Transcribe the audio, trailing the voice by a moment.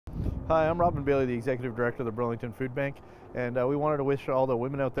Hi, I'm Robin Bailey, the Executive Director of the Burlington Foodbank, and we wanted to wish all the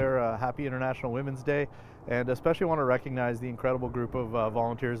women out there a happy International Women's Day, and especially want to recognize the incredible group of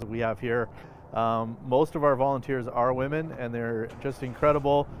volunteers that we have here. Most of our volunteers are women, and they're just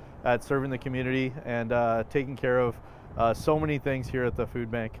incredible at serving the community and taking care of so many things here at the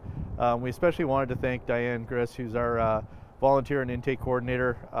food bank. We especially wanted to thank Diane Griss, who's our volunteer and intake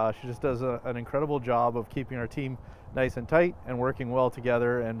coordinator. She just does an incredible job of keeping our team nice and tight and working well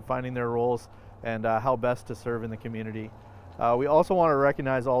together and finding their roles and how best to serve in the community. We also want to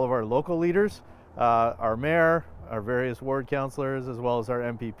recognize all of our local leaders, our mayor, our various ward councilors, as well as our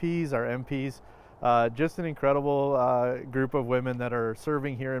MPPs, our MPs. Just an incredible group of women that are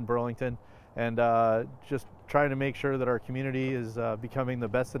serving here in Burlington and just trying to make sure that our community is becoming the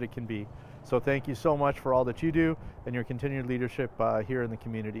best that it can be. So thank you so much for all that you do and your continued leadership here in the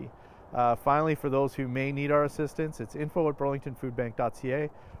community. Finally, for those who may need our assistance, it's info@burlingtonfoodbank.ca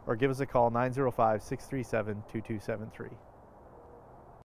or give us a call 905-637-2273.